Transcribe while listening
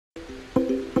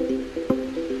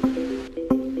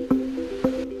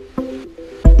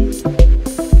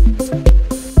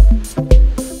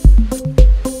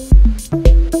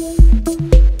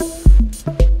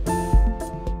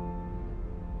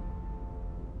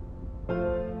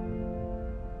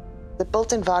The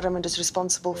built environment is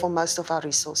responsible for most of our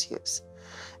resource use,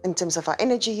 in terms of our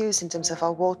energy use, in terms of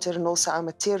our water, and also our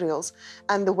materials,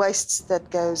 and the wastes that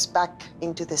goes back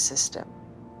into the system.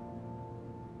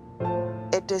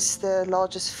 It is the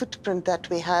largest footprint that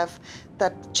we have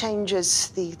that changes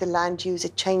the land use,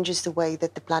 it changes the way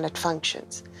that the planet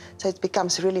functions. So it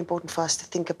becomes really important for us to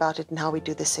think about it and how we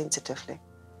do this sensitively.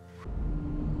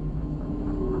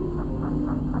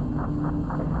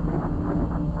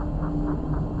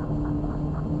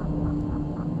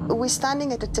 We're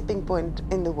standing at a tipping point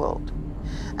in the world,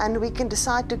 and we can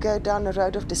decide to go down a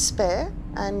road of despair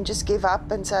and just give up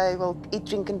and say, well, eat,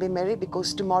 drink, and be merry,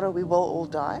 because tomorrow we will all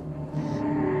die.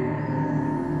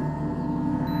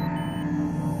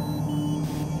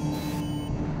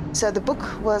 So the book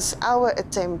was our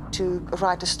attempt to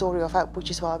write a story of hope,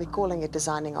 which is why we're calling it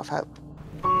Designing of Hope.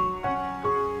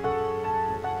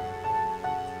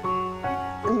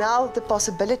 Now the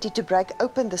possibility to break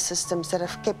open the systems that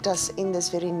have kept us in this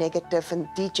very negative and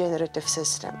degenerative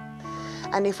system.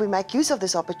 And if we make use of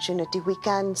this opportunity, we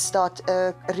can start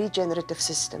a regenerative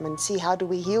system and see how do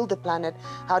we heal the planet,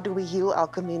 how do we heal our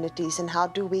communities, and how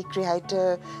do we create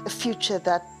a future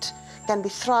that can be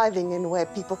thriving and where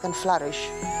people can flourish.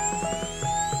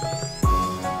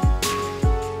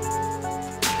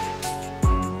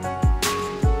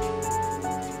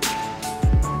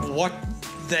 What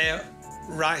they're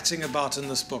writing about in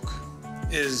this book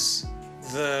is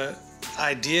the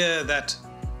idea that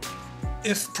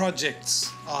if projects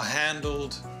are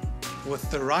handled with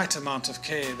the right amount of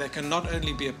care, they can not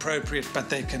only be appropriate, but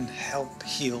they can help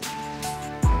heal.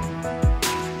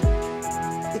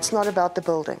 It's not about the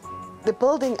building. The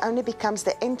building only becomes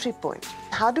the entry point.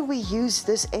 How do we use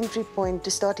this entry point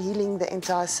to start healing the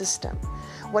entire system?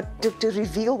 To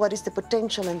reveal what is the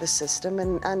potential in the system,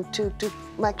 and to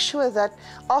make sure that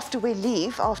after we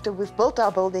leave, after we've built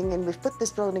our building and we've put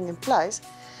this building in place,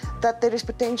 that there is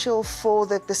potential for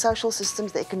the social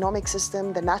systems, the economic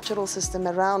system, the natural system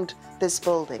around this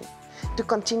building to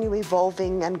continue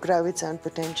evolving and grow its own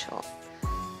potential.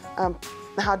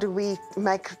 How do we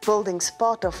make buildings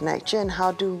part of nature, and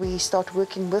how do we start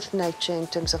working with nature in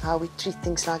terms of how we treat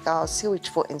things like our sewage,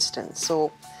 for instance, or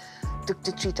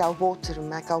to treat our water and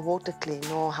make our water clean,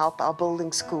 or help our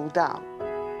buildings cool down.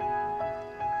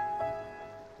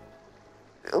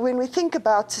 When we think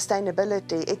about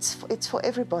sustainability, it's for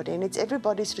everybody, and it's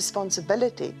everybody's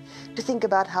responsibility to think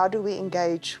about how do we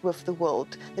engage with the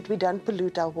world, that we don't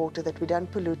pollute our water, that we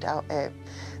don't pollute our air,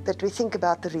 that we think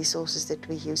about the resources that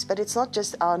we use. But it's not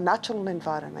just our natural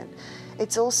environment,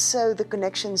 it's also the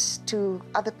connections to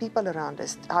other people around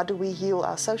us. How do we heal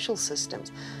our social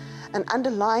systems? And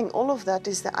underlying all of that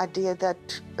is the idea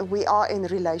that we are in a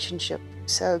relationship.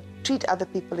 So treat other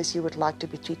people as you would like to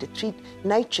be treated. Treat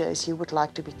nature as you would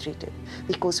like to be treated,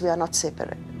 because we are not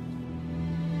separate.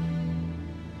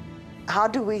 How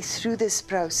do we, through this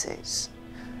process,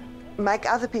 make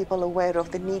other people aware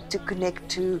of the need to connect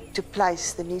to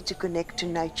place, the need to connect to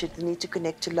nature, the need to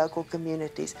connect to local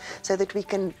communities, so that we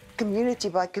can, community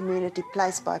by community,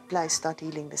 place by place, start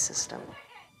healing the system?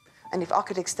 And if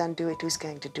architects don't do it, who's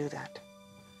going to do that?